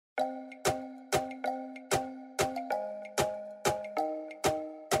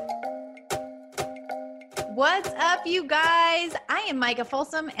What's up, you guys? I am Micah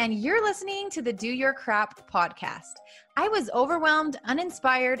Folsom, and you're listening to the Do Your Crap podcast. I was overwhelmed,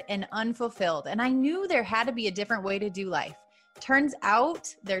 uninspired, and unfulfilled, and I knew there had to be a different way to do life. Turns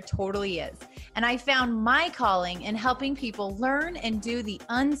out there totally is. And I found my calling in helping people learn and do the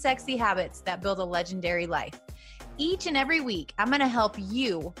unsexy habits that build a legendary life. Each and every week, I'm going to help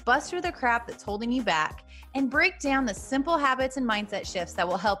you bust through the crap that's holding you back and break down the simple habits and mindset shifts that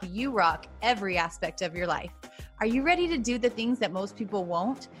will help you rock every aspect of your life. Are you ready to do the things that most people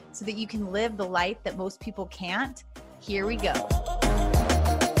won't so that you can live the life that most people can't? Here we go.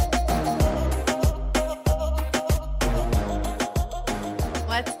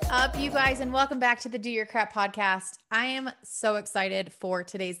 What's up, you guys, and welcome back to the Do Your Crap podcast. I am so excited for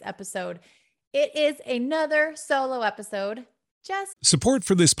today's episode. It is another solo episode. Support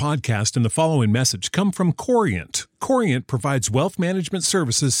for this podcast and the following message come from Corient. Corient provides wealth management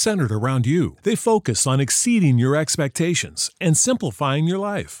services centered around you. They focus on exceeding your expectations and simplifying your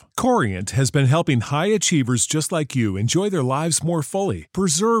life. Corient has been helping high achievers just like you enjoy their lives more fully,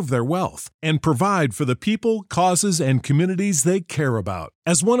 preserve their wealth, and provide for the people, causes, and communities they care about.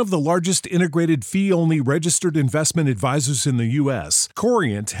 As one of the largest integrated fee-only registered investment advisors in the U.S.,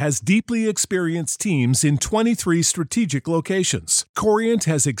 Corient has deeply experienced teams in 23 strategic locations. Corient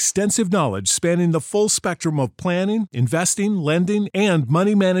has extensive knowledge spanning the full spectrum of planning, investing, lending, and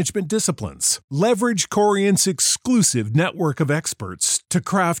money management disciplines. Leverage Corient's exclusive network of experts to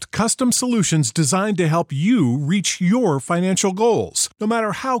craft custom solutions designed to help you reach your financial goals, no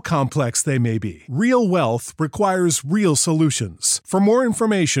matter how complex they may be. Real wealth requires real solutions. For more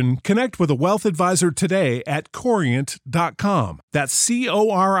information, connect with a wealth advisor today at Corient.com. That's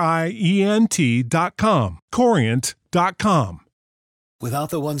Corient.com. Corient.com. Without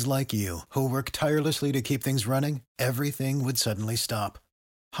the ones like you, who work tirelessly to keep things running, everything would suddenly stop.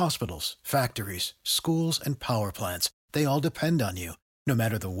 Hospitals, factories, schools, and power plants, they all depend on you. No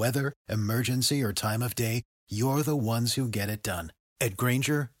matter the weather, emergency, or time of day, you're the ones who get it done. At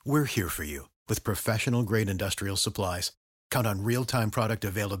Grainger, we're here for you with professional-grade industrial supplies. Count on real-time product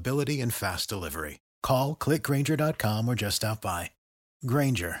availability and fast delivery. Call, click Grainger.com, or just stop by.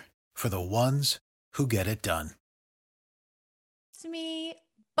 Grainger, for the ones who get it done. Me,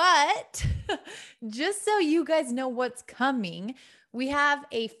 but just so you guys know what's coming, we have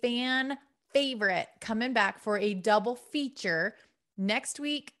a fan favorite coming back for a double feature next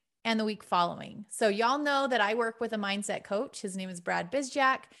week and the week following. So y'all know that I work with a mindset coach. His name is Brad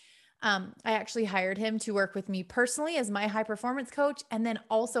Bizjack. I actually hired him to work with me personally as my high performance coach, and then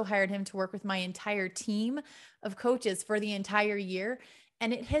also hired him to work with my entire team of coaches for the entire year.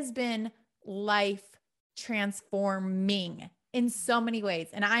 And it has been life transforming in so many ways.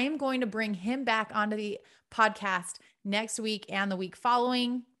 And I am going to bring him back onto the podcast next week and the week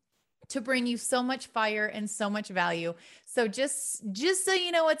following to bring you so much fire and so much value. So just so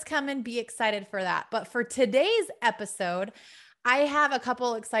you know what's coming, be excited for that. But for today's episode, I have a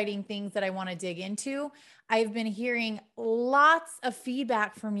couple exciting things that I want to dig into. I've been hearing lots of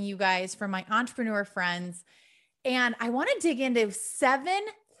feedback from you guys, from my entrepreneur friends, and I want to dig into 7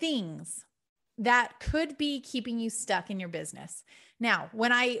 things that could be keeping you stuck in your business. Now,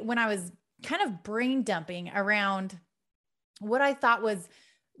 when I was kind of brain dumping around what I thought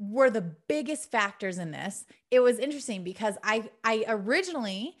were the biggest factors in this, it was interesting because I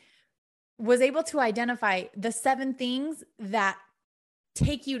originally was able to identify the 7 things that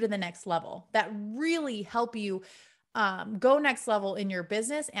take you to the next level, that really help you go next level in your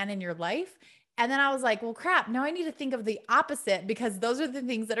business and in your life. And then I was like, well, crap, now I need to think of the opposite, because those are the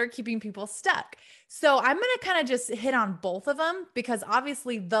things that are keeping people stuck. So I'm going to kind of just hit on both of them, because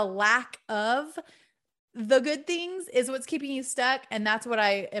obviously the lack of the good things is what's keeping you stuck. And that's what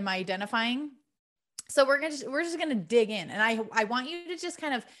I am identifying. So we're just going to dig in. And I want you to just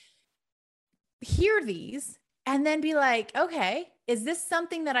kind of hear these and then be like, okay, is this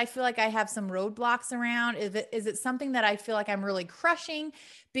something that I feel like I have some roadblocks around? Is it something that I feel like I'm really crushing?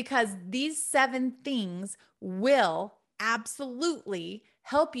 Because these 7 things will absolutely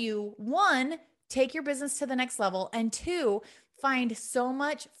help you, 1, take your business to the next level, and 2, find so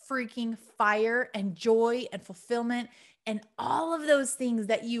much freaking fire and joy and fulfillment and all of those things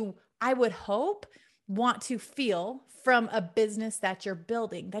that I would hope, want to feel from a business that you're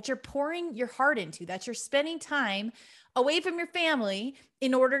building, that you're pouring your heart into, that you're spending time away from your family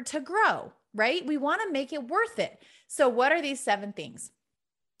in order to grow, right? We want to make it worth it. So what are these 7 things?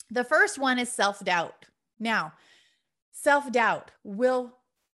 The first one is self-doubt. Now, self-doubt will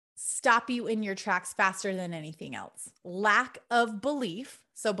stop you in your tracks faster than anything else. Lack of belief.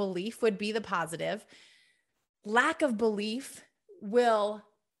 So belief would be the positive. Lack of belief will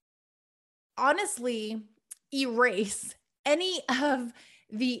honestly erase any of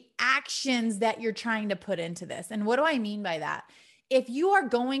the actions that you're trying to put into this. And what do I mean by that? If you are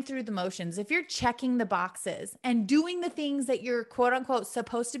going through the motions, if you're checking the boxes and doing the things that you're quote unquote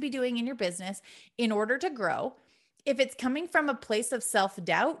supposed to be doing in your business in order to grow, if it's coming from a place of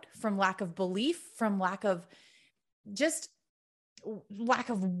self-doubt, from lack of belief, from lack of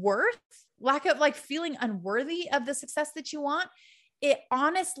worth, lack of like feeling unworthy of the success that you want, it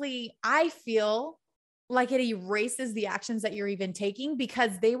honestly, I feel like it erases the actions that you're even taking,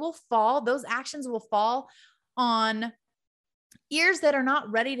 because those actions will fall on ears that are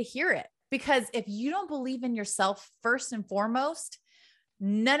not ready to hear it. Because if you don't believe in yourself first and foremost,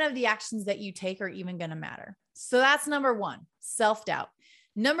 none of the actions that you take are even going to matter. So that's number one, self-doubt.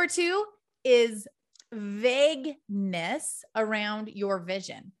 Number two is vagueness around your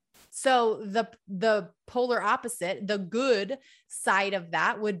vision. So the polar opposite, the good side of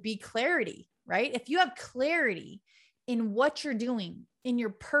that would be clarity, right? If you have clarity in what you're doing, in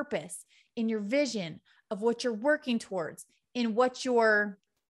your purpose, in your vision of what you're working towards, in what you're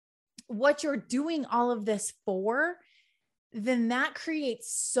doing all of this for, then that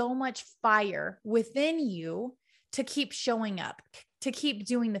creates so much fire within you to keep showing up, to keep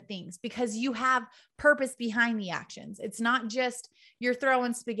doing the things, because you have purpose behind the actions. It's not just you're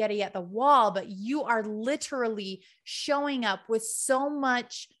throwing spaghetti at the wall, but you are literally showing up with so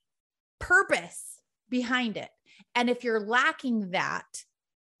much purpose behind it. And if you're lacking that,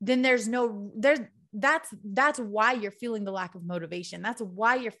 then that's why you're feeling the lack of motivation. That's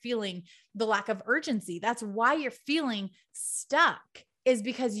why you're feeling the lack of urgency. That's why you're feeling stuck, is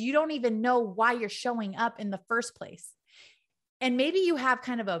because you don't even know why you're showing up in the first place. And maybe you have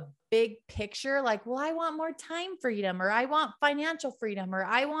kind of a big picture, like, well, I want more time freedom, or I want financial freedom, or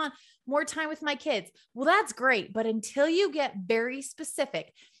I want more time with my kids. Well, that's great. But until you get very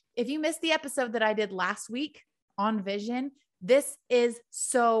specific, if you missed the episode that I did last week on vision, this is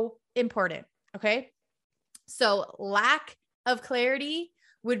so important. Okay. So lack of clarity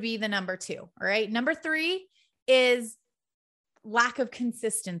would be the number two. All right. Number three is lack of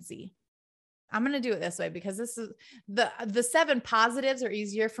consistency. I'm going to do it this way because this is the 7 positives are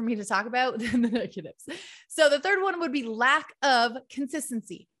easier for me to talk about than the negatives. So the third one would be lack of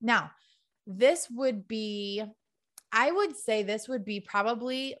consistency. Now, I would say this would be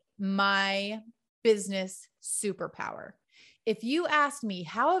probably my business superpower. If you asked me,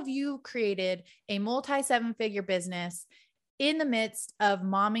 how have you created a multi-7-figure business in the midst of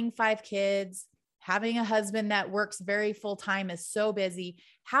momming 5 kids, having a husband that works very full-time, is so busy,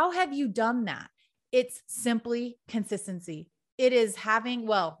 how have you done that? It's simply consistency. It is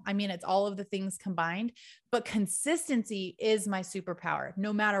it's all of the things combined, but consistency is my superpower.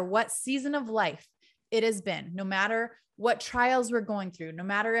 No matter what season of life it has been, no matter what trials we're going through, no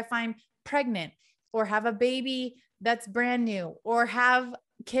matter if I'm pregnant or have a baby that's brand new, or have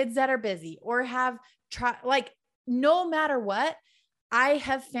kids that are busy, or no matter what, I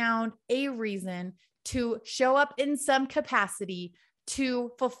have found a reason to show up in some capacity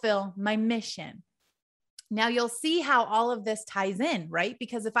to fulfill my mission. Now you'll see how all of this ties in, right?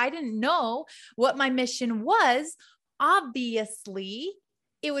 Because if I didn't know what my mission was, obviously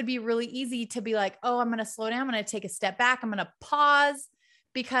it would be really easy to be like, oh, I'm going to slow down. I'm going to take a step back. I'm going to pause,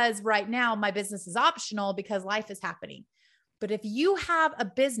 because right now my business is optional because life is happening. But if you have a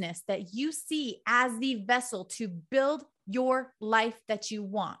business that you see as the vessel to build your life that you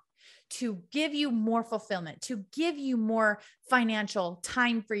want, to give you more fulfillment, to give you more financial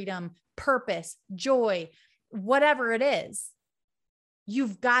time freedom, purpose, joy, whatever it is,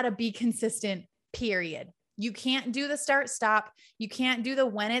 you've got to be consistent, period. You can't do the start stop. You can't do the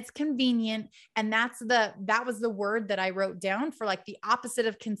when it's convenient. And that was the word that I wrote down for like the opposite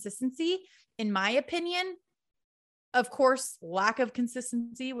of consistency, in my opinion. Of course, lack of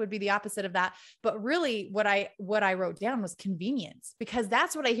consistency would be the opposite of that. But really what I wrote down was convenience, because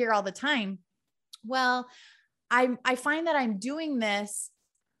that's what I hear all the time. Well, I find that I'm doing this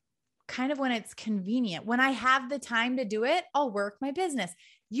kind of when it's convenient. When I have the time to do it, I'll work my business.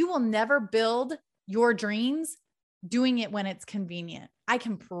 You will never build your dreams doing it when it's convenient. I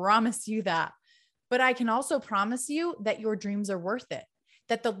can promise you that. But I can also promise you that your dreams are worth it.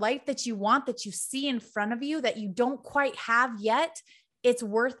 That the life that you want, that you see in front of you, that you don't quite have yet, it's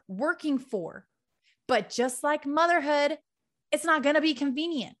worth working for. But just like motherhood, it's not going to be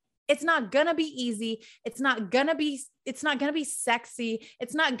convenient. It's not going to be easy. It's not going to be sexy.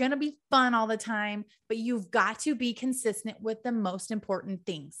 It's not going to be fun all the time, but you've got to be consistent with the most important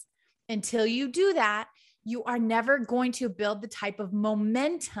things. Until you do that, you are never going to build the type of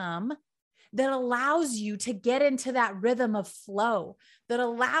momentum that allows you to get into that rhythm of flow, that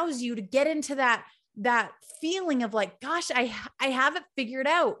allows you to get into that that feeling of like, gosh, I have it figured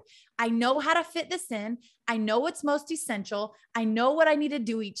out. I know how to fit this in. I know what's most essential. I know what I need to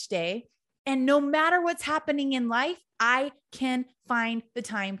do each day. And no matter what's happening in life, I can find the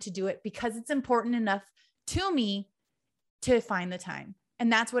time to do it because it's important enough to me to find the time.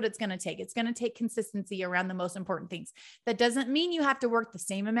 And that's what it's going to take. It's going to take consistency around the most important things. That doesn't mean you have to work the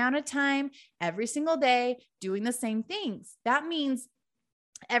same amount of time every single day doing the same things. That means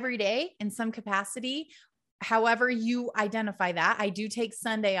every day in some capacity, however you identify that. I do take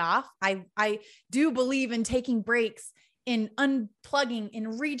Sunday off. I do believe in taking breaks, in unplugging,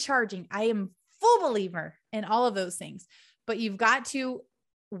 in recharging. I am full believer in all of those things, but you've got to,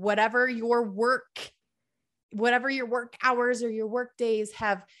 whatever your work hours or your work days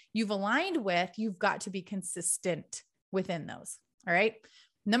you've aligned with, you've got to be consistent within those. All right.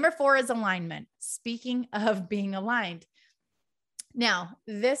 Number 4 is alignment. Speaking of being aligned. Now,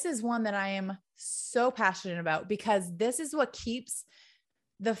 this is one that I am so passionate about because this is what keeps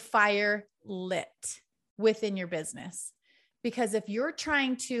the fire lit within your business. Because if you're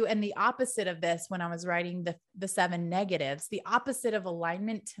trying to, and the opposite of this, when I was writing the 7 negatives, the opposite of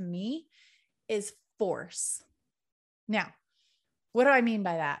alignment to me is force. Now, what do I mean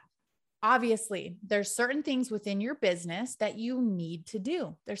by that? Obviously, there's certain things within your business that you need to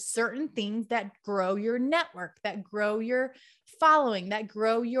do. There's certain things that grow your network, that grow your following, that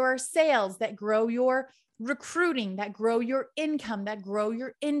grow your sales, that grow your recruiting, that grow your income, that grow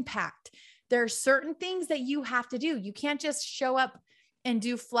your impact. There are certain things that you have to do. You can't just show up and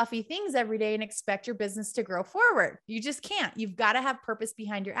do fluffy things every day and expect your business to grow forward. You just can't. You've got to have purpose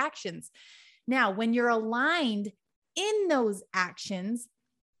behind your actions. Now, when you're aligned in those actions,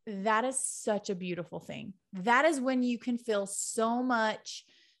 that is such a beautiful thing. That is when you can feel so much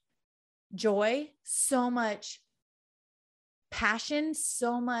joy, so much passion,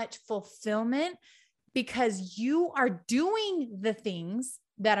 so much fulfillment, because you are doing the things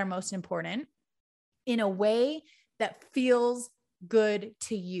that are most important in a way that feels good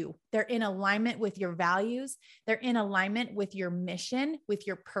to you. They're in alignment with your values. They're in alignment with your mission, with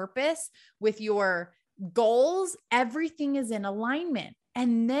your purpose, with your goals. Everything is in alignment.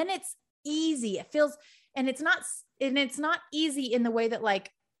 And then it's easy. It feels, and it's not easy in the way that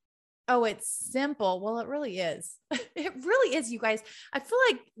like, oh, it's simple. Well, it really is. It really is, you guys. I feel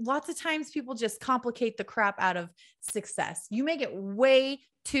like lots of times people just complicate the crap out of success. You make it way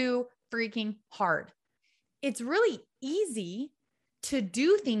too freaking hard. It's really easy to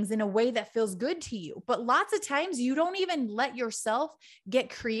do things in a way that feels good to you. But lots of times you don't even let yourself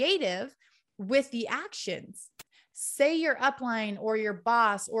get creative with the actions. Say your upline or your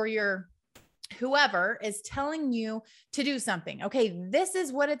boss or your whoever is telling you to do something. Okay, this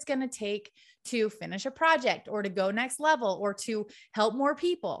is what it's going to take to finish a project or to go next level or to help more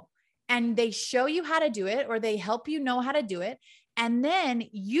people. And they show you how to do it, or they help you know how to do it. And then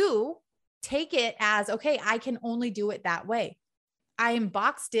you take it as, okay, I can only do it that way. I am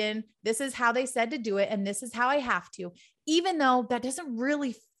boxed in. This is how they said to do it. And this is how I have to, even though that doesn't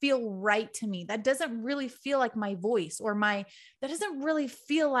really feel right to me. That doesn't really feel like my voice or that doesn't really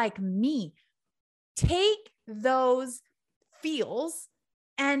feel like me. Take those feels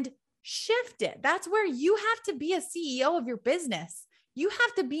and shift it. That's where you have to be a CEO of your business. You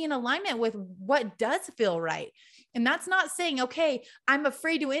have to be in alignment with what does feel right. And that's not saying, okay, I'm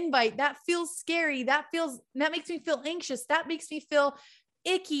afraid to invite. That feels scary. That makes me feel anxious. That makes me feel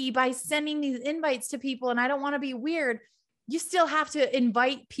icky by sending these invites to people. And I don't want to be weird. You still have to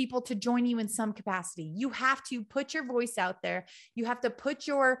invite people to join you in some capacity. You have to put your voice out there. You have to put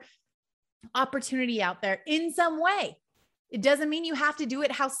your opportunity out there in some way. It doesn't mean you have to do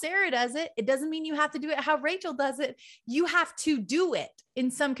it how Sarah does it. It doesn't mean you have to do it how Rachel does it. You have to do it in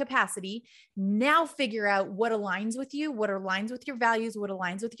some capacity. Now figure out what aligns with you, what aligns with your values, what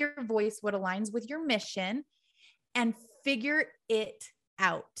aligns with your voice, what aligns with your mission, and figure it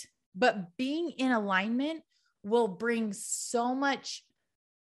out. But being in alignment will bring so much,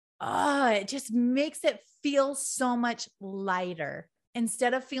 it just makes it feel so much lighter.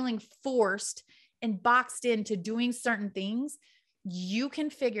 Instead of feeling forced and boxed into doing certain things, you can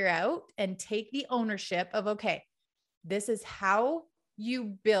figure out and take the ownership of, okay, this is how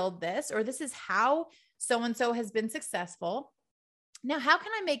you build this, or this is how so-and-so has been successful. Now, how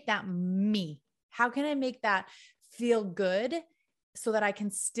can I make that me? How can I make that feel good so that I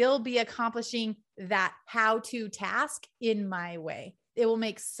can still be accomplishing that how-to task in my way? It will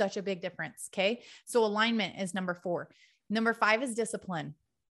make such a big difference. Okay. So alignment is number 4. Number 5 is discipline.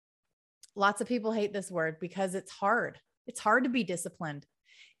 Lots of people hate this word because it's hard. It's hard to be disciplined.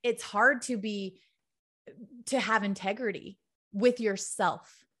 It's hard to have integrity with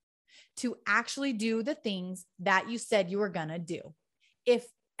yourself. to actually do the things that you said you were going to do. If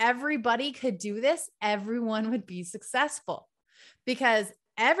everybody could do this, everyone would be successful, because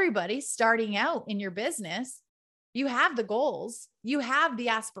everybody starting out in your business, you have the goals, you have the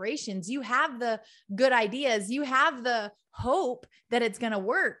aspirations, you have the good ideas, you have the hope that it's going to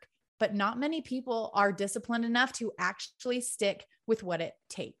work, but not many people are disciplined enough to actually stick with what it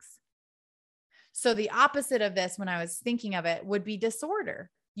takes. So the opposite of this, when I was thinking of it, would be disorder.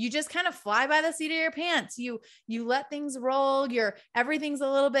 You just kind of fly by the seat of your pants. You let things roll. Everything's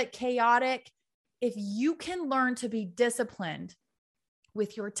a little bit chaotic. If you can learn to be disciplined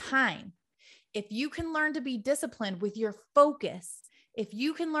with your time, if you can learn to be disciplined with your focus, if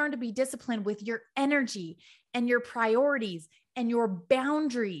you can learn to be disciplined with your energy and your priorities and your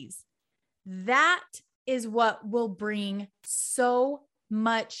boundaries, that is what will bring so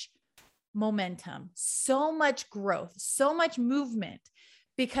much momentum, so much growth, so much movement,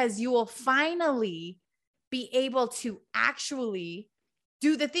 because you will finally be able to actually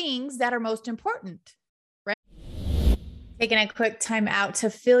do the things that are most important, right? Taking a quick time out to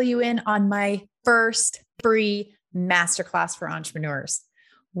fill you in on my first free masterclass for entrepreneurs.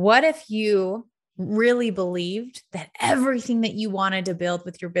 What if you really believed that everything that you wanted to build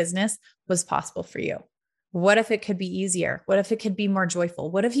with your business was possible for you? What if it could be easier? What if it could be more joyful?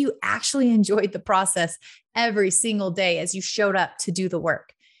 What if you actually enjoyed the process every single day as you showed up to do the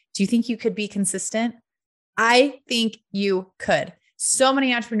work? Do you think you could be consistent? I think you could. So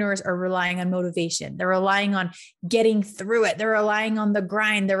many entrepreneurs are relying on motivation. They're relying on getting through it. They're relying on the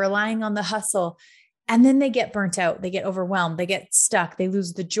grind. They're relying on the hustle. And then they get burnt out. They get overwhelmed. They get stuck. They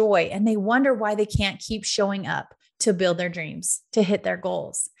lose the joy, and they wonder why they can't keep showing up to build their dreams, to hit their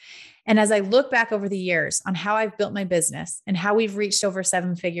goals. And as I look back over the years on how I've built my business and how we've reached over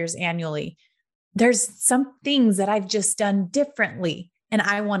 7 figures annually, there's some things that I've just done differently. And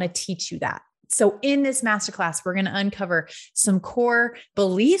I want to teach you that. So in this masterclass, we're going to uncover some core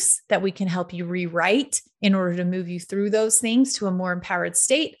beliefs that we can help you rewrite in order to move you through those things to a more empowered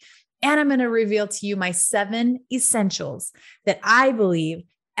state. And I'm going to reveal to you my 7 essentials that I believe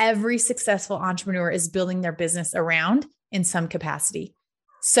every successful entrepreneur is building their business around in some capacity.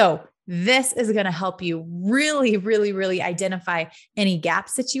 So this is going to help you really, really, really identify any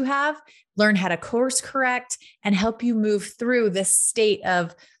gaps that you have, learn how to course correct, and help you move through this state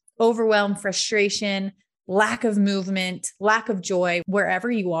of overwhelm, frustration, lack of movement, lack of joy. Wherever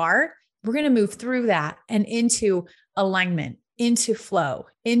you are, we're going to move through that and into alignment, into flow,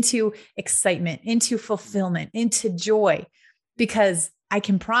 into excitement, into fulfillment, into joy, because I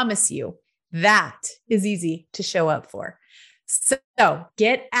can promise you that is easy to show up for. So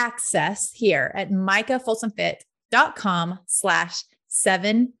get access here at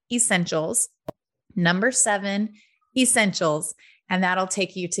micahfolsomfit.com/7 essentials, number 7 essentials. And that'll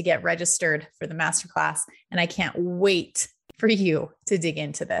take you to get registered for the masterclass. And I can't wait for you to dig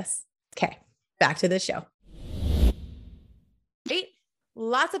into this. Okay, back to the show. Right?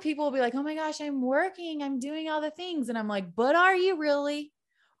 Lots of people will be like, oh my gosh, I'm working, I'm doing all the things. And I'm like, but are you really?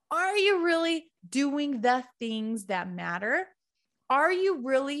 Are you really doing the things that matter? Are you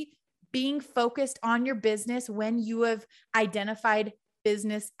really being focused on your business when you have identified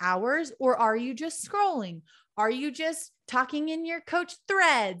business hours? Or are you just scrolling? Are you just talking in your coach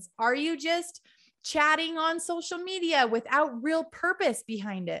threads? Are you just chatting on social media without real purpose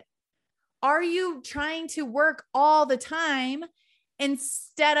behind it? Are you trying to work all the time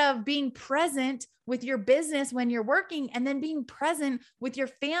instead of being present with your business when you're working, and then being present with your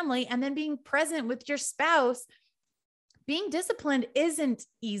family, and then being present with your spouse? Being disciplined isn't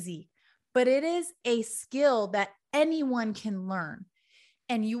easy, but it is a skill that anyone can learn.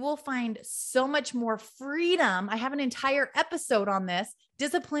 And you will find so much more freedom. I have an entire episode on this.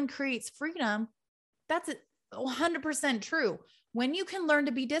 Discipline creates freedom. That's 100% true. When you can learn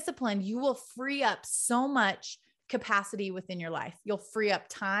to be disciplined, you will free up so much capacity within your life. You'll free up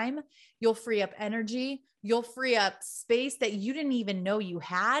time. You'll free up energy. You'll free up space that you didn't even know you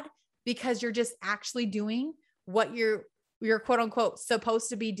had, because you're just actually doing what you're quote unquote supposed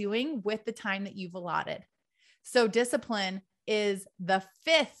to be doing with the time that you've allotted. So discipline is the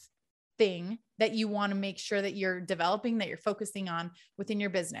 5th thing that you want to make sure that you're developing, that you're focusing on within your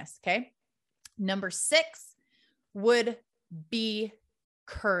business. Okay. Number 6 would be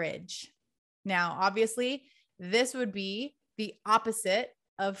courage. Now, obviously, this would be the opposite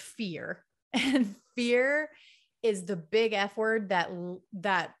of fear. And fear is the big F word that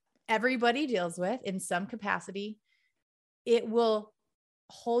everybody deals with in some capacity. It will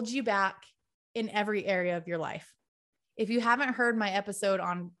hold you back in every area of your life. If you haven't heard my episode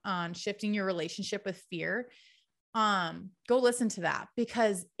on shifting your relationship with fear, Go listen to that,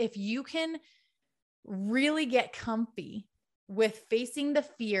 because if you can really get comfy with facing the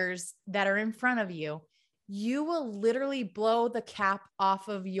fears that are in front of you, you will literally blow the cap off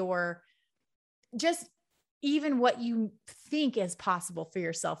of your, just even what you think is possible for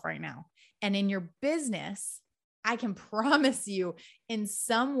yourself right now. And in your business, I can promise you, in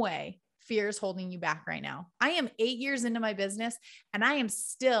some way, fear is holding you back right now. I am 8 years into my business and I am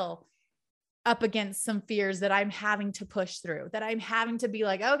still up against some fears that I'm having to push through, that I'm having to be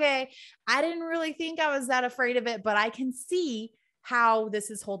like, okay, I didn't really think I was that afraid of it, but I can see how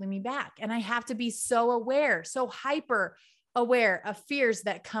this is holding me back. And I have to be so aware, so hyper aware of fears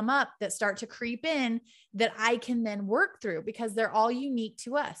that come up, that start to creep in, that I can then work through, because they're all unique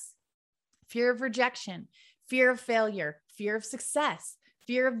to us. Fear of rejection, fear of failure, fear of success,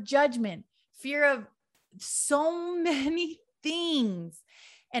 fear of judgment, fear of so many things.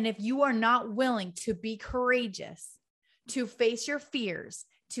 And if you are not willing to be courageous, to face your fears,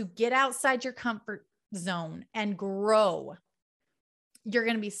 to get outside your comfort zone and grow, you're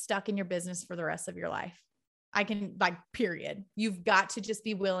going to be stuck in your business for the rest of your life. Period. You've got to just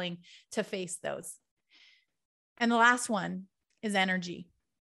be willing to face those. And the last one is energy.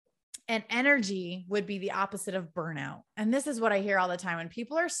 And energy would be the opposite of burnout. And this is what I hear all the time when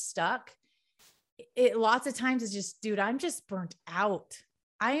people are stuck. Lots of times it's just, dude, I'm just burnt out.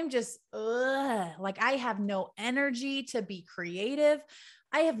 I am just, like I have no energy to be creative.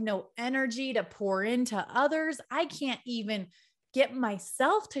 I have no energy to pour into others. I can't even get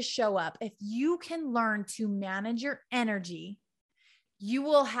myself to show up. If you can learn to manage your energy, you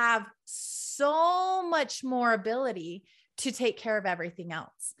will have so much more ability to take care of everything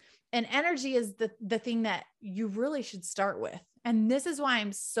else. And energy is the thing that you really should start with. And this is why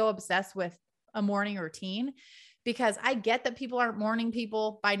I'm so obsessed with a morning routine, because I get that people aren't morning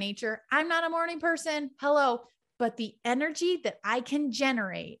people by nature. I'm not a morning person. Hello. But the energy that I can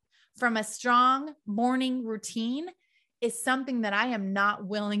generate from a strong morning routine is something that I am not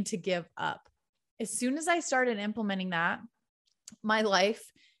willing to give up. As soon as I started implementing that, my life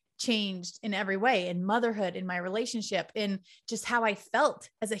changed in every way, in motherhood, in my relationship, in just how I felt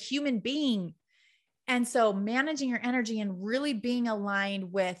as a human being. And so managing your energy and really being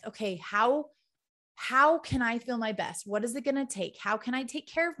aligned with, okay, how can I feel my best? What is it going to take? How can I take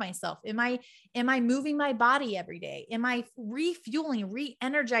care of myself? Am I moving my body every day? Am I refueling,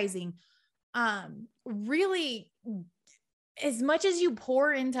 re-energizing? Really, as much as you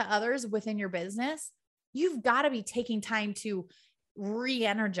pour into others within your business, you've got to be taking time to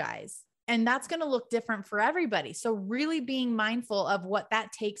re-energize. And that's going to look different for everybody. So really being mindful of what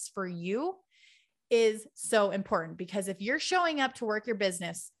that takes for you is so important, because if you're showing up to work your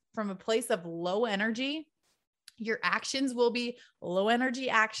business from a place of low energy, your actions will be low energy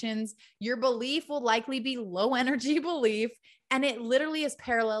actions. Your belief will likely be low energy belief. And it literally is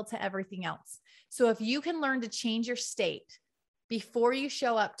parallel to everything else. So if you can learn to change your state before you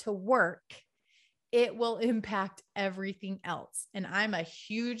show up to work, it will impact everything else. And I'm a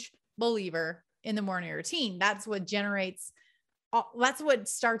huge believer in the morning routine. That's what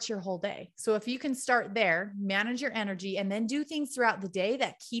starts your whole day. So if you can start there, manage your energy, and then do things throughout the day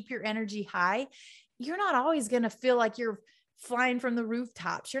that keep your energy high, you're not always going to feel like you're flying from the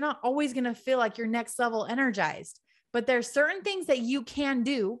rooftops. You're not always going to feel like you're next level energized, but there's certain things that you can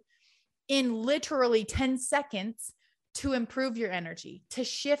do in literally 10 seconds to improve your energy, to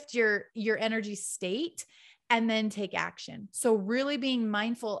shift your energy state, and then take action. So really being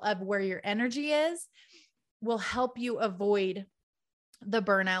mindful of where your energy is will help you avoid the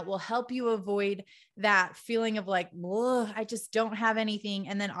burnout, will help you avoid that feeling of like, I just don't have anything.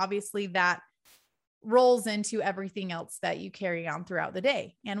 And then obviously that rolls into everything else that you carry on throughout the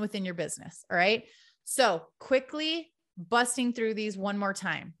day and within your business. All right. So quickly busting through these one more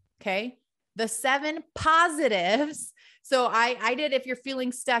time. Okay. The 7 positives. So I did, if you're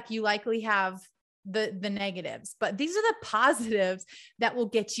feeling stuck, you likely have the negatives, but these are the positives that will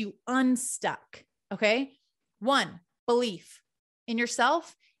get you unstuck. Okay. 1, belief in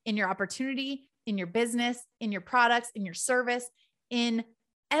yourself, in your opportunity, in your business, in your products, in your service, in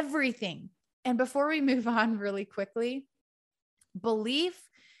everything. And before we move on really quickly, belief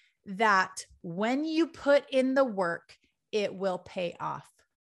that when you put in the work, it will pay off.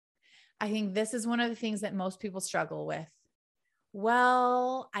 I think this is one of the things that most people struggle with.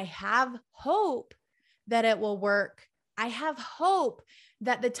 Well, I have hope that it will work. I have hope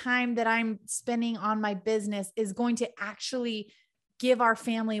that the time that I'm spending on my business is going to actually give our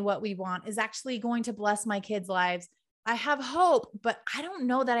family what we want, is actually going to bless my kids' lives. I have hope, but I don't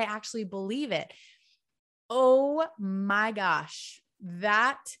know that I actually believe it. Oh my gosh,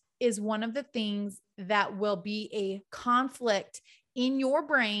 that is one of the things that will be a conflict in your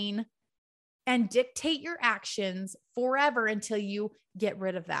brain and dictate your actions forever until you get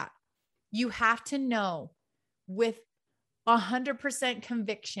rid of that. You have to know with 100%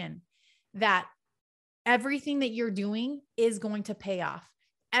 conviction that everything that you're doing is going to pay off.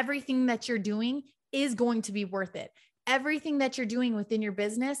 Everything that you're doing is going to be worth it. Everything that you're doing within your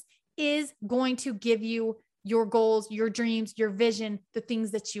business is going to give you your goals, your dreams, your vision, the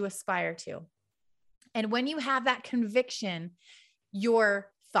things that you aspire to. And when you have that conviction,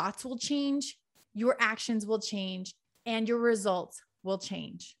 your thoughts will change, your actions will change, and your results will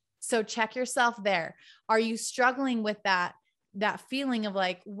change. So check yourself there. Are you struggling with that feeling of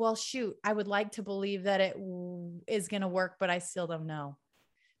like, well, shoot, I would like to believe that it is going to work, but I still don't know.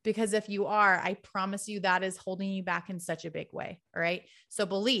 Because if you are, I promise you that is holding you back in such a big way. All right. So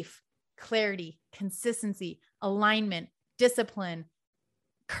belief, clarity, consistency, alignment, discipline,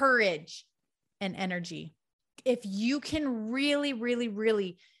 courage, and energy. If you can really, really,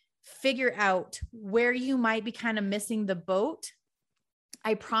 really figure out where you might be kind of missing the boat,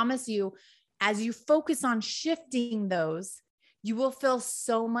 I promise you, as you focus on shifting those, you will feel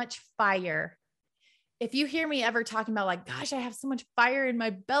so much fire. If you hear me ever talking about like, gosh, I have so much fire in my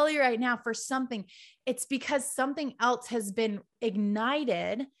belly right now for something, it's because something else has been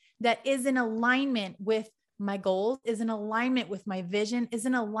ignited that is in alignment with my goals, is in alignment with my vision, is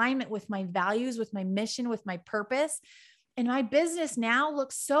in alignment with my values, with my mission, with my purpose. And my business now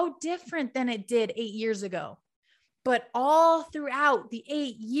looks so different than it did 8 years ago. But all throughout the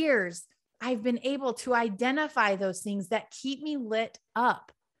 8 years, I've been able to identify those things that keep me lit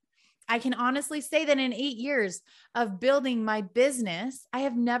up. I can honestly say that in 8 years of building my business, I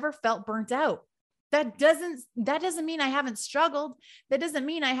have never felt burnt out. That doesn't mean I haven't struggled. That doesn't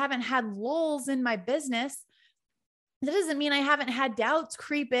mean I haven't had lulls in my business. That doesn't mean I haven't had doubts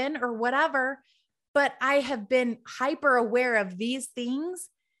creep in or whatever, but I have been hyper aware of these things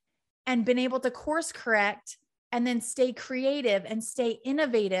and been able to course correct and then stay creative and stay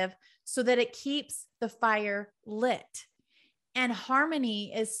innovative so that it keeps the fire lit. And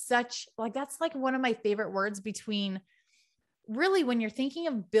harmony is that's like one of my favorite words between really when you're thinking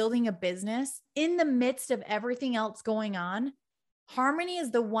of building a business in the midst of everything else going on. Harmony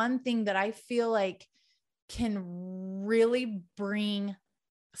is the one thing that I feel like can really bring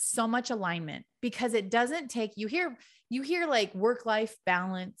so much alignment, because it doesn't take, you hear like work-life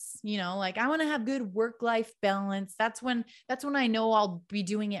balance, like I want to have good work-life balance. That's when I know I'll be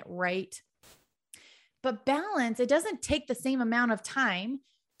doing it right. But balance, it doesn't take the same amount of time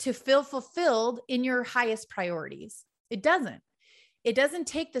to feel fulfilled in your highest priorities. It doesn't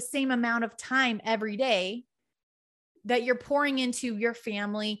take the same amount of time every day that you're pouring into your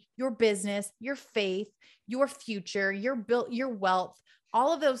family, your business, your faith, your future, your wealth,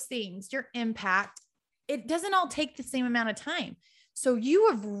 all of those things, your impact. It doesn't all take the same amount of time. So you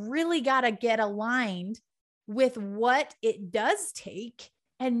have really got to get aligned with what it does take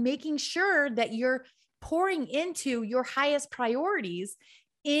and making sure that you're pouring into your highest priorities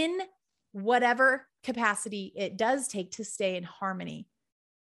in whatever capacity it does take to stay in harmony.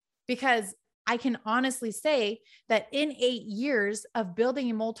 Because I can honestly say that in 8 years of building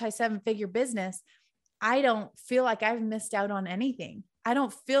a multi-7-figure business, I don't feel like I've missed out on anything. I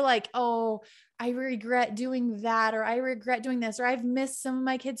don't feel like, oh, I regret doing that, or I regret doing this, or I've missed some of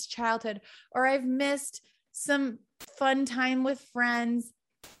my kids' childhood, or I've missed some fun time with friends.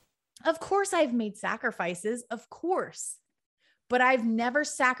 Of course, I've made sacrifices, of course, but I've never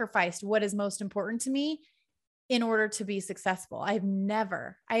sacrificed what is most important to me in order to be successful. I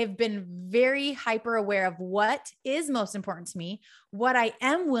have been very hyper aware of what is most important to me, what I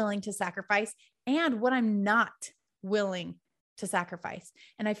am willing to sacrifice, and what I'm not willing to sacrifice.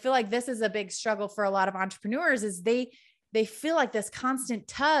 And I feel like this is a big struggle for a lot of entrepreneurs, is they feel like this constant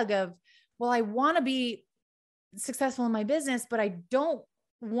tug of, well, I want to be successful in my business, but I don't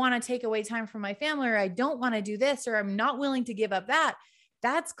want to take away time from my family, or I don't want to do this, or I'm not willing to give up that.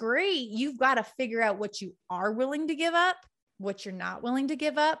 That's great. You've got to figure out what you are willing to give up, what you're not willing to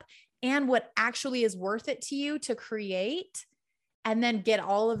give up, and what actually is worth it to you to create, and then get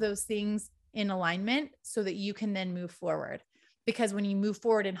all of those things in alignment so that you can then move forward. Because when you move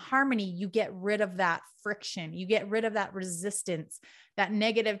forward in harmony, you get rid of that friction. You get rid of that resistance, that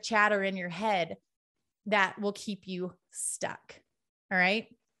negative chatter in your head that will keep you stuck. All right.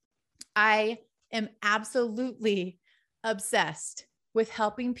 I am absolutely obsessed with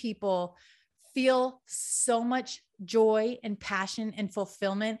helping people feel so much joy and passion and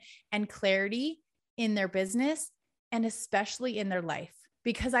fulfillment and clarity in their business, and especially in their life,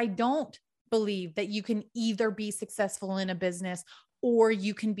 because I don't believe that you can either be successful in a business or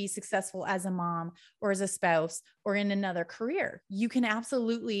you can be successful as a mom or as a spouse or in another career. You can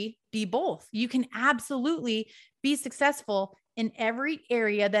absolutely be both. You can absolutely be successful in every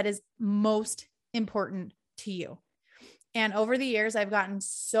area that is most important to you. And over the years, I've gotten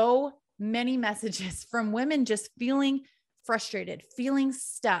so many messages from women just feeling frustrated, feeling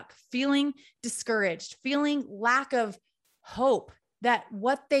stuck, feeling discouraged, feeling lack of hope that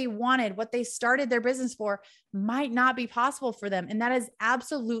what they wanted, what they started their business for might not be possible for them. And that is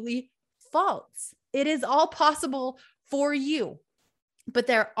absolutely false. It is all possible for you, but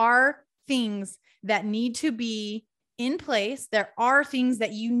there are things that need to be in place. There are things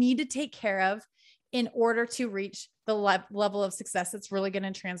that you need to take care of in order to reach the level of success that's really going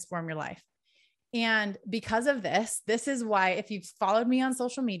to transform your life. And because of this is why, if you've followed me on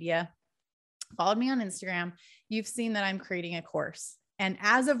social media, followed me on Instagram, you've seen that I'm creating a course. And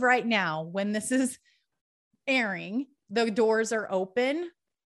as of right now, when this is airing, the doors are open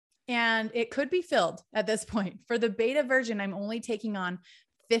and it could be filled at this point. For the beta version, I'm only taking on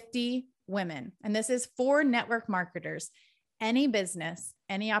 50 women. And this is for network marketers, any business,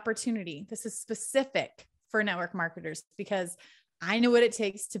 any opportunity. This is specific for network marketers because I know what it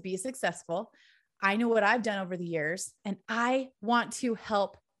takes to be successful. I know what I've done over the years, and I want to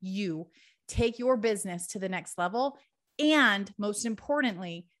help you take your business to the next level. And most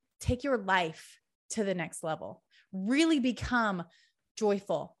importantly, take your life to the next level. Really become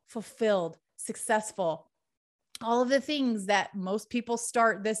joyful, fulfilled, successful. All of the things that most people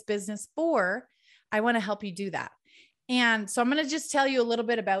start this business for, I want to help you do that. And so I'm going to just tell you a little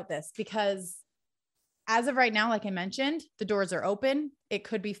bit about this because as of right now, like I mentioned, the doors are open. It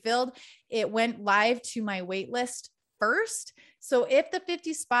could be filled. It went live to my wait list first. So if the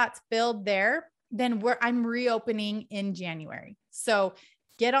 50 spots filled there, then I'm reopening in January. So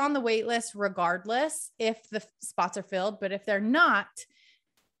get on the wait list regardless if the spots are filled. But if they're not,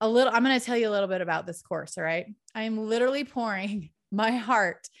 I'm going to tell you a little bit about this course. All right. I'm literally pouring my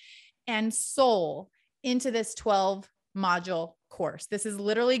heart and soul into this 12 module course. This is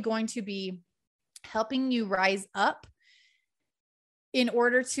literally going to be helping you rise up in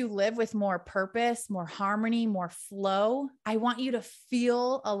order to live with more purpose, more harmony, more flow. I want you to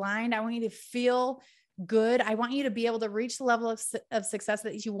feel aligned. I want you to feel good. I want you to be able to reach the level of success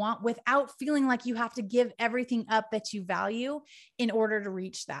that you want without feeling like you have to give everything up that you value in order to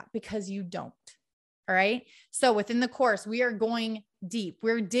reach that, because you don't. All right. So within the course, we are going deep.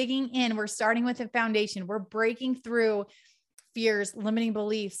 We're digging in. We're starting with a foundation. We're breaking through fears, limiting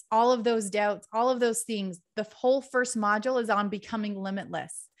beliefs, all of those doubts, all of those things. The whole first module is on becoming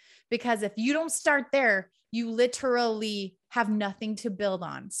limitless, because if you don't start there, you literally have nothing to build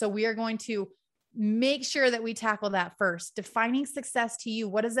on. So we are going to make sure that we tackle that first. Defining success to you.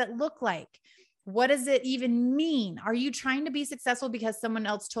 What does it look like? What does it even mean? Are you trying to be successful because someone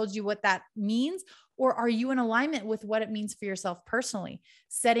else told you what that means? Or are you in alignment with what it means for yourself personally?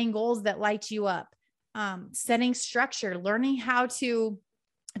 Setting goals that light you up, setting structure, learning how to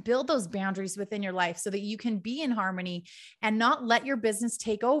build those boundaries within your life so that you can be in harmony and not let your business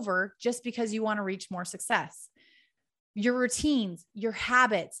take over just because you want to reach more success. Your routines, your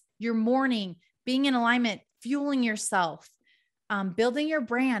habits, your morning, being in alignment, fueling yourself, building your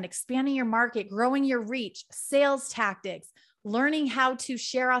brand, expanding your market, growing your reach, sales tactics, learning how to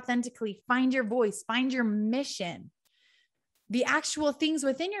share authentically, find your voice, find your mission, the actual things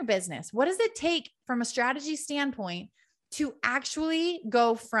within your business. What does it take from a strategy standpoint to actually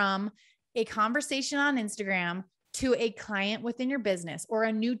go from a conversation on Instagram to a client within your business or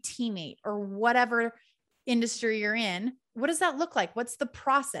a new teammate or whatever industry you're in? What does that look like? What's the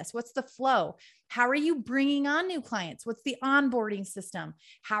process? What's the flow? How are you bringing on new clients? What's the onboarding system?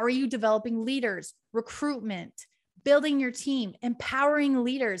 How are you developing leaders, recruitment, building your team, empowering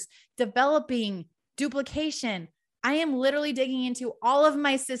leaders, developing duplication? I am literally digging into all of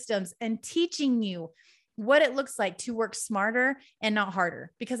my systems and teaching you what it looks like to work smarter and not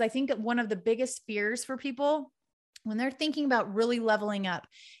harder. Because I think that one of the biggest fears for people when they're thinking about really leveling up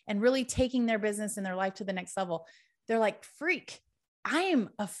and really taking their business and their life to the next level, they're like, freak, I am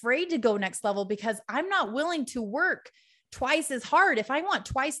afraid to go next level because I'm not willing to work twice as hard. If I want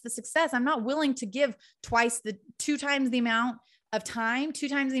twice the success, I'm not willing to give two times the amount of time, 2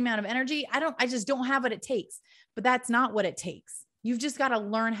 times the amount of energy. I just don't have what it takes. But that's not what it takes. You've just got to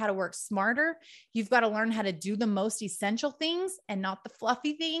learn how to work smarter. You've got to learn how to do the most essential things and not the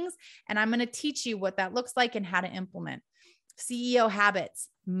fluffy things. And I'm going to teach you what that looks like and how to implement CEO habits,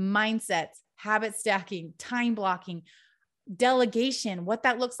 mindsets, habit stacking, time blocking, delegation, what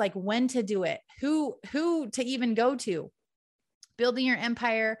that looks like, when to do it, who to even go to, building your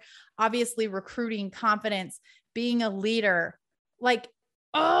empire, obviously recruiting, confidence, being a leader, Like,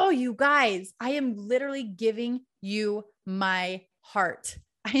 oh, you guys, I am literally giving you my heart.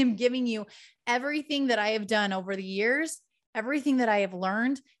 I am giving you everything that I have done over the years, everything that I have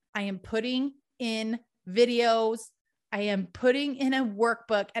learned. I am putting in videos. I am putting in a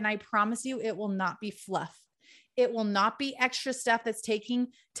workbook, and I promise you it will not be fluff. It will not be extra stuff that's taking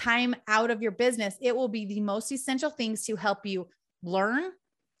time out of your business. It will be the most essential things to help you learn,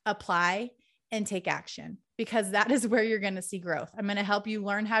 apply, and take action, because that is where you're going to see growth. I'm going to help you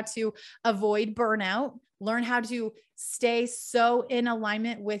learn how to avoid burnout, learn how to stay so in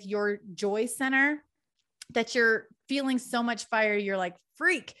alignment with your joy center that you're feeling so much fire. You're like,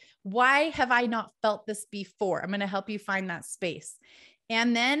 freak, why have I not felt this before? I'm going to help you find that space.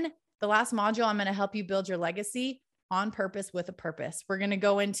 And then the last module, I'm going to help you build your legacy on purpose with a purpose. We're going to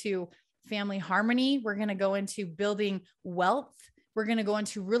go into family harmony. We're going to go into building wealth. We're going to go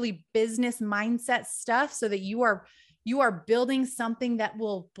into really business mindset stuff so that you are building something that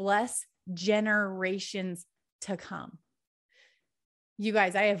will bless generations to come. You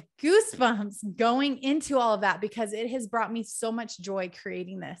guys, I have goosebumps going into all of that because it has brought me so much joy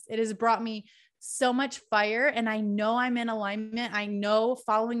creating this. It has brought me so much fire, and I know I'm in alignment. I know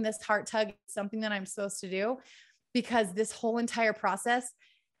following this heart tug is something that I'm supposed to do, because this whole entire process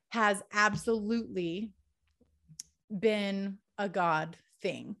has absolutely been a God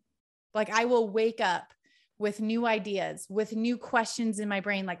thing. Like, I will wake up with new ideas, with new questions in my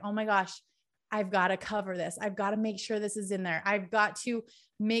brain. Like, oh my gosh, I've got to cover this. I've got to make sure this is in there. I've got to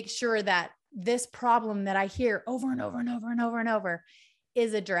make sure that this problem that I hear over and over and over and over and over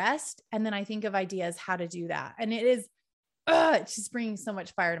is addressed. And then I think of ideas how to do that. And it's just bringing so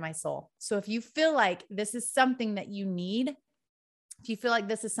much fire to my soul. So if you feel like this is something that you need, if you feel like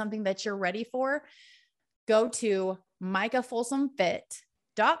this is something that you're ready for, go to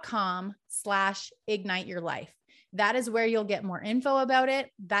micahfolsomfit.com/ignite your life. That is where you'll get more info about it.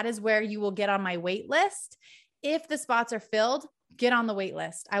 That is where you will get on my wait list. If the spots are filled, get on the wait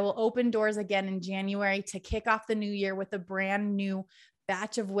list. I will open doors again in January to kick off the new year with a brand new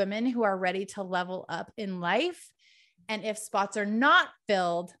batch of women who are ready to level up in life. And if spots are not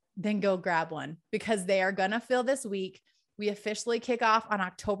filled, then go grab one, because they are going to fill this week. We officially kick off on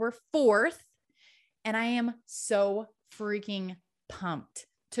October 4th. And I am so freaking pumped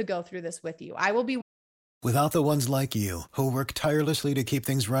to go through this with you. I will be. Without the ones like you, who work tirelessly to keep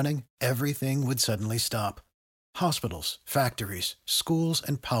things running, everything would suddenly stop. Hospitals, factories, schools,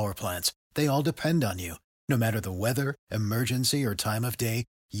 and power plants, they all depend on you. No matter the weather, emergency, or time of day,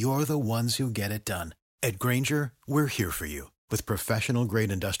 you're the ones who get it done. At Grainger, we're here for you with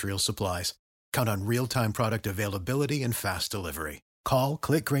professional-grade industrial supplies. Count on real-time product availability and fast delivery. Call,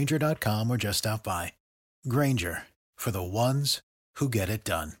 click Grainger.com, or just stop by. Grainger, for the ones who get it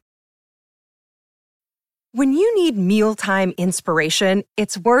done. When you need mealtime inspiration,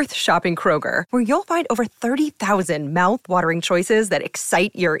 it's worth shopping Kroger, where you'll find over 30,000 mouth-watering choices that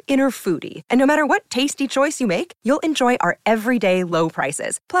excite your inner foodie. And no matter what tasty choice you make, you'll enjoy our everyday low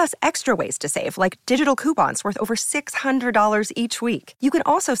prices, plus extra ways to save, like digital coupons worth over $600 each week. You can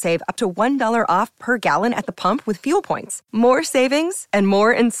also save up to $1 off per gallon at the pump with fuel points. More savings and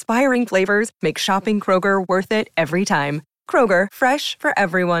more inspiring flavors make shopping Kroger worth it every time. Kroger, fresh for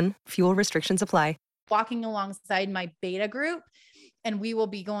everyone. Fuel restrictions apply. Walking alongside my beta group, and I will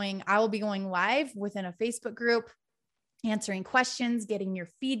be going live within a Facebook group, answering questions, getting your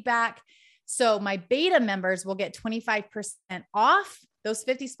feedback. So my beta members will get 25% off those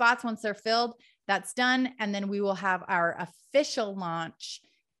 50 spots once they're filled. That's done. And then we will have our official launch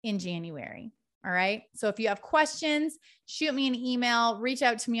in January. All right. So if you have questions, shoot me an email, reach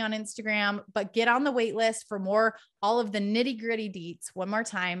out to me on Instagram, but get on the wait list for all of the nitty gritty deets. One more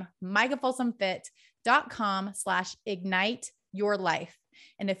time, micahfolsomfit.com/ignite your life.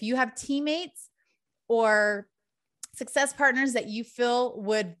 And if you have teammates or success partners that you feel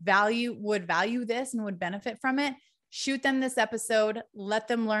would value this and would benefit from it, shoot them this episode, let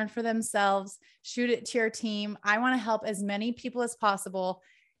them learn for themselves, shoot it to your team. I want to help as many people as possible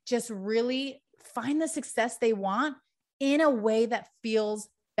just really find the success they want in a way that feels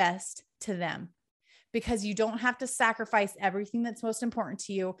best to them, because you don't have to sacrifice everything that's most important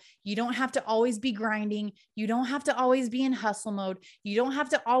to you. You don't have to always be grinding. You don't have to always be in hustle mode. You don't have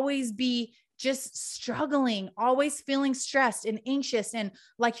to always be just struggling, always feeling stressed and anxious and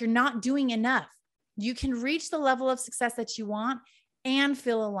like you're not doing enough. You can reach the level of success that you want and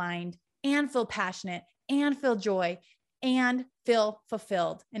feel aligned and feel passionate and feel joy and feel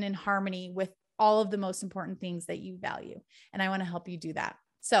fulfilled and in harmony with all of the most important things that you value. And I want to help you do that.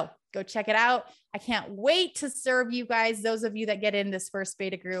 So go check it out. I can't wait to serve you guys, those of you that get in this first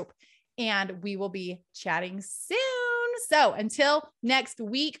beta group, and we will be chatting soon. So until next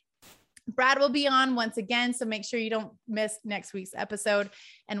week, Brad will be on once again. So make sure you don't miss next week's episode,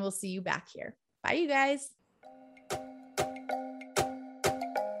 and we'll see you back here. Bye, you guys.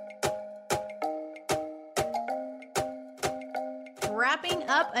 Wrapping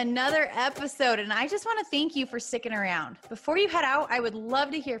up another episode, and I just want to thank you for sticking around. Before you head out, I would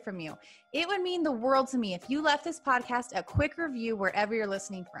love to hear from you. It would mean the world to me if you left this podcast a quick review wherever you're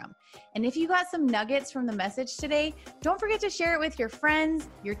listening from. And if you got some nuggets from the message today, don't forget to share it with your friends,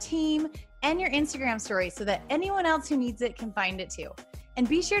 your team, and your Instagram story so that anyone else who needs it can find it too. And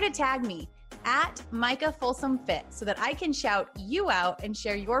be sure to tag me at Micah Folsom Fit so that I can shout you out and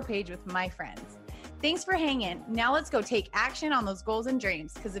share your page with my friends. Thanks for hanging. Now let's go take action on those goals and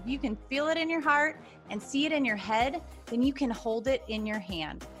dreams, because if you can feel it in your heart and see it in your head, then you can hold it in your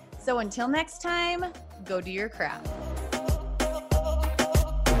hand. So until next time, go do your crap.